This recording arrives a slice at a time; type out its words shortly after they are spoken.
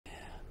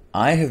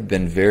I have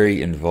been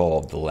very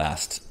involved the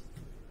last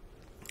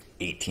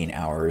 18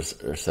 hours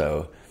or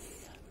so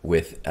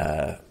with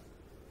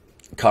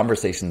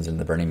conversations in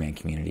the Burning Man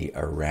community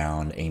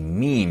around a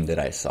meme that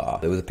I saw.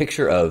 It was a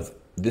picture of,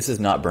 this is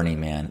not Burning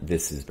Man,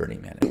 this is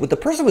Burning Man. What the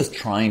person was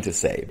trying to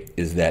say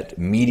is that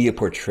media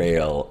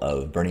portrayal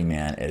of Burning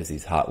Man as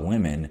these hot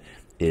women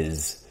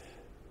is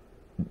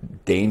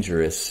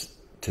dangerous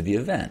to the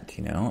event,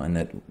 and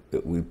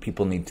that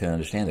people need to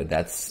understand that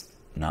that's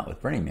not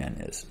what Burning Man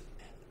is.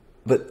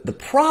 But the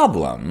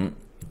problem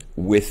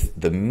with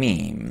the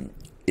meme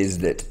is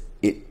that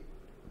it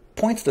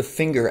points the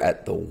finger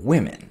at the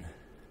women.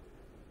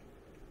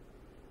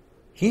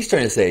 He's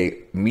trying to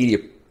say media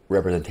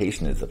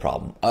representation is the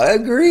problem.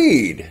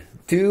 Agreed.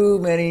 Too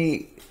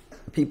many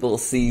people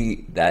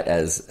see that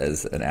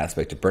as an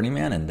aspect of Burning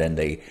Man, and then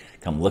they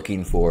come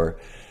looking for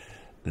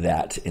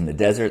that in the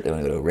desert. They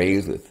want to go to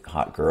raves with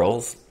hot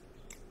girls.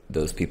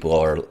 Those people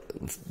are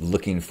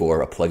looking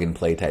for a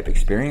plug-and-play type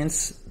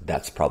experience.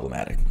 That's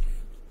problematic.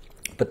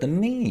 But the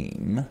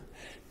meme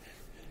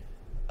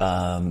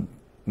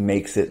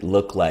makes it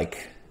look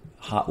like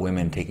hot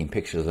women taking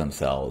pictures of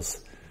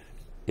themselves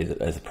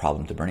is a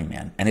problem to Burning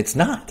Man. And it's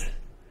not.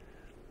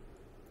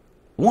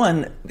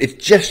 One, it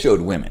just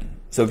showed women.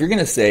 So if you're going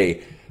to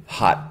say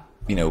hot,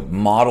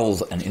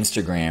 models and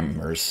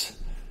Instagrammers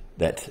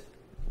that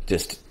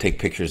just take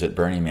pictures at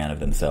Burning Man of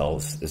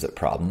themselves is a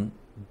problem,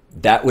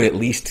 that would at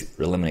least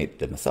eliminate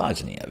the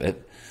misogyny of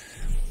it.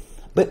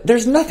 But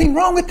there's nothing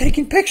wrong with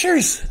taking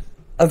pictures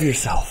of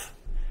yourself.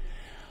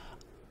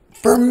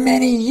 For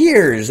many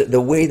years,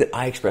 the way that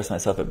I expressed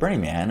myself at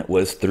Burning Man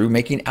was through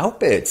making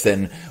outfits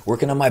and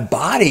working on my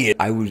body.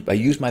 I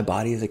used my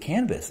body as a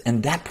canvas.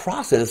 And that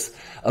process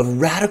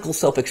of radical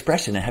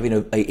self-expression and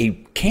having a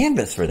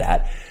canvas for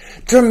that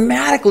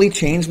dramatically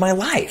changed my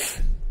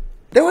life.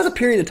 There was a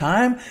period of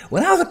time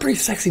when I was a pretty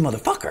sexy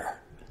motherfucker.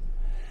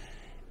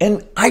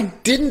 And I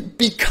didn't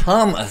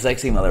become a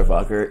sexy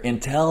motherfucker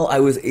until I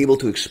was able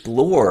to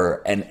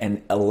explore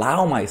and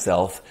allow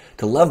myself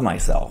to love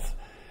myself.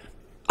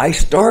 I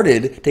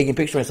started taking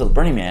pictures of myself at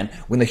Burning Man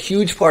when the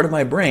huge part of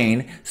my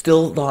brain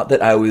still thought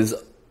that I was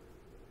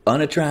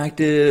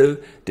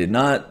unattractive,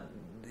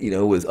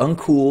 was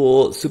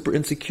uncool, super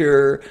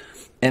insecure.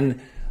 And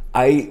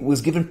I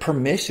was given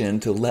permission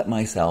to let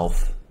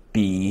myself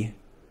be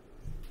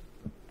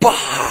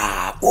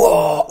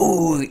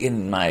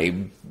in my,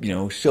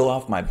 show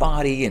off my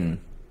body and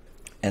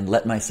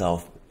let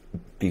myself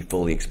be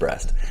fully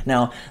expressed.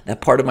 Now,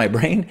 that part of my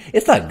brain,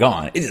 it's not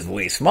gone. It's just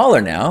way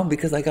smaller now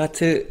because I got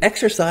to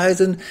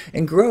exercise and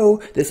grow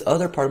this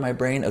other part of my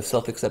brain of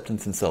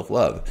self-acceptance and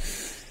self-love.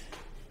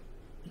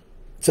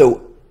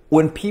 So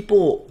when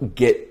people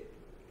get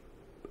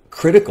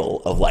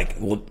critical of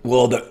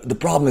the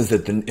problem is the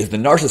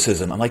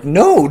narcissism. I'm like,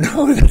 no,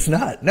 that's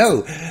not.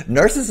 No,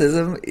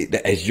 narcissism,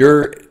 as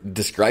you're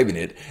describing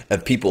it,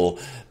 of people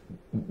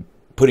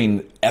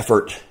putting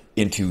effort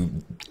into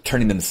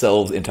turning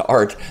themselves into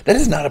art, that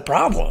is not a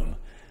problem.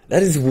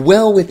 That is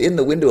well within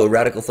the window of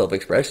radical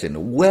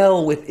self-expression,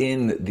 well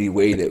within the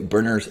way that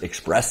burners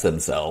express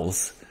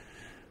themselves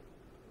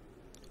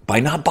by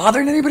not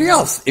bothering anybody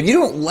else. If you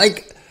don't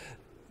like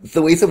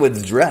the way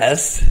someone's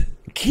dressed,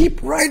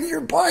 keep riding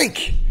your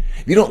bike.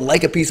 If you don't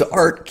like a piece of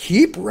art,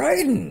 keep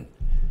riding.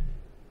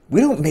 We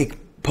don't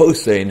make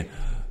posts saying,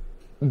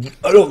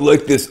 I don't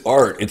like this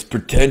art, it's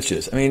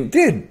pretentious. I mean,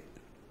 dude,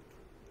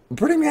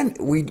 Burning Man,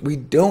 we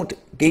don't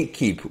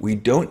gatekeep, we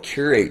don't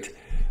curate,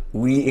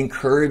 we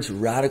encourage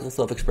radical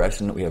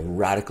self-expression, we have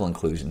radical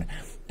inclusion.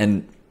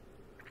 And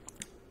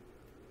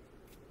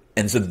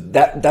so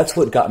that's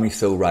what got me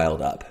so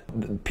riled up.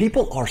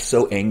 People are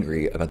so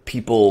angry about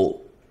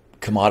people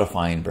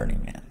commodifying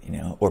Burning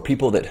Man, or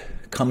people that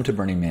come to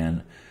Burning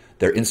Man,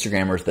 they're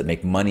Instagrammers that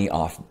make money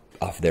off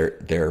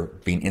their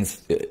being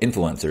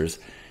influencers,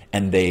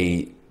 and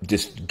they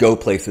just go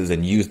places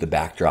and use the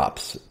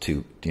backdrops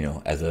to,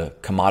 as a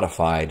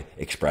commodified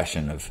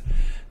expression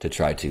to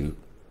try to,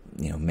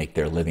 make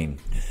their living.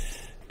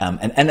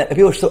 And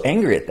people are so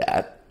angry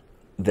at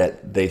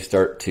that they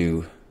start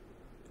to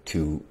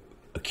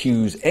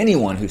accuse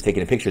anyone who's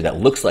taking a picture that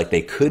looks like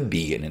they could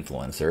be an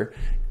influencer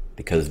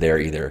because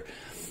their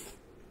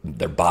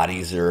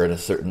bodies are at a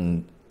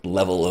certain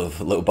level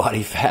of low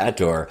body fat,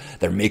 or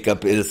their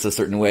makeup is a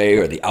certain way,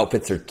 or the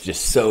outfits are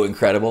just so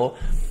incredible,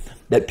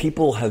 that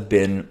people have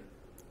been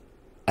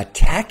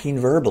attacking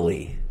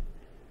verbally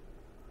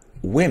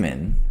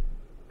women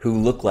who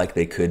look like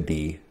they could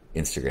be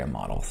Instagram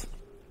models.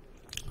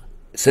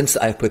 Since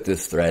I've put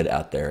this thread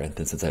out there, and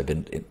since I've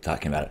been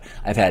talking about it,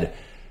 I've had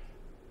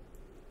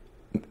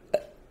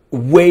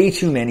way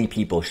too many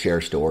people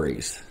share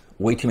stories.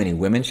 Way too many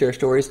women share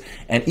stories.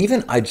 And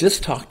even I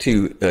just talked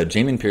to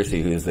Jamin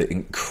Piercy, who is the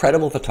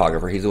incredible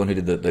photographer. He's the one who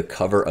did the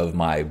cover of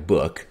my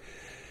book.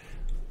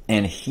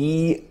 And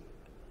he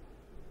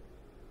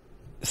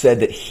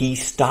said that he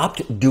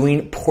stopped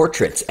doing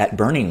portraits at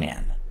Burning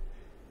Man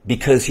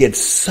because he had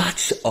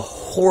such a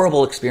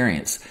horrible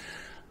experience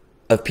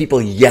of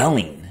people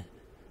yelling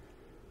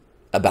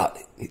about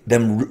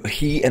them,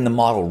 he and the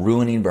model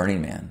ruining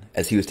Burning Man.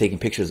 as he was taking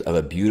pictures of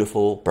a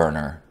beautiful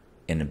burner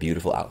in a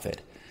beautiful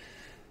outfit.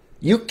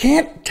 You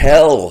can't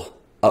tell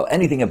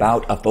anything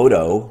about a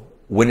photo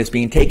when it's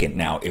being taken.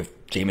 Now, if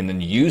Jamin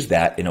then used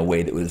that in a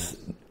way that was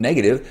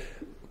negative,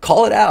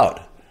 call it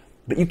out.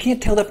 But you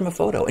can't tell that from a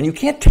photo. And you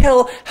can't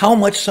tell how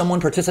much someone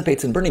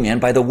participates in Burning Man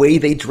by the way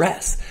they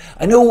dress.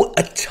 I know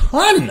a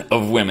ton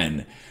of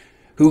women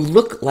who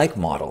look like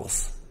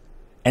models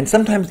and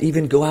sometimes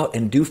even go out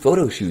and do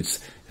photo shoots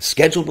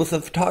scheduled with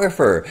a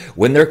photographer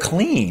when they're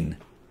clean.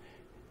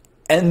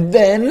 And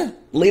then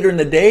later in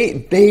the day,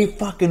 they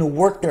fucking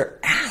work their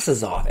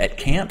asses off at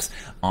camps,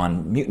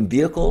 on mutant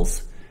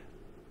vehicles,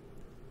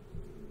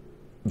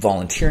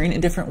 volunteering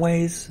in different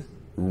ways,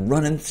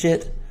 running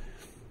shit,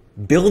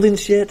 building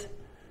shit.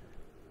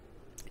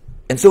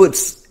 And so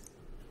it's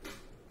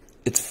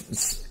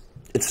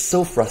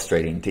so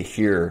frustrating to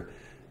hear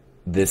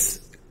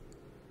this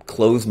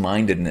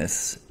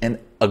closed-mindedness and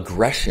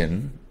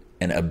aggression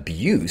and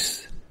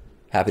abuse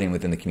happening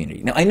within the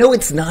community. Now, I know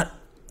it's not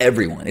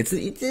everyone. There's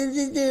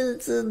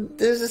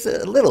just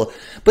a little,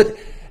 but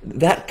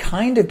that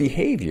kind of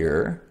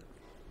behavior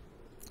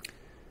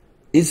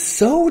is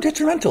so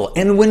detrimental.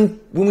 And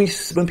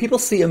when people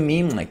see a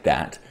meme like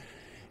that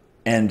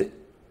and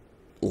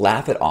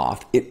laugh it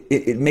off,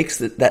 it makes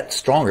that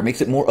stronger. It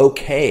makes it more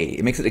okay.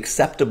 It makes it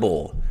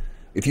acceptable.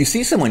 If you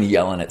see someone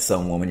yelling at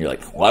some woman, you're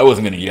like, well, I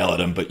wasn't going to yell at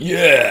him, but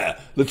yeah,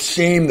 let's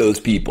shame those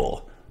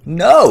people.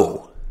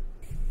 No.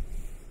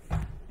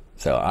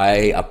 So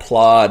I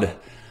applaud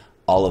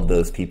all of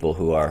those people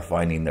who are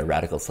finding their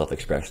radical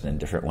self-expression in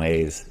different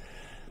ways.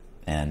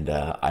 And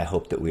I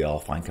hope that we all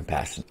find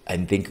compassion. I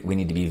think we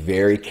need to be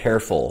very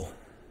careful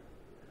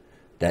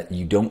that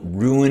you don't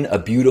ruin a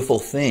beautiful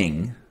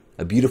thing,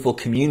 a beautiful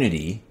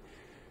community,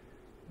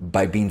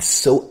 by being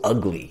so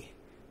ugly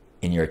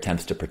in your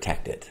attempts to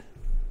protect it.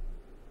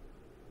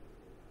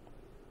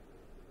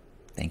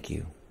 Thank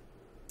you.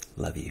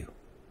 Love you.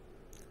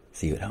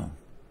 See you at home.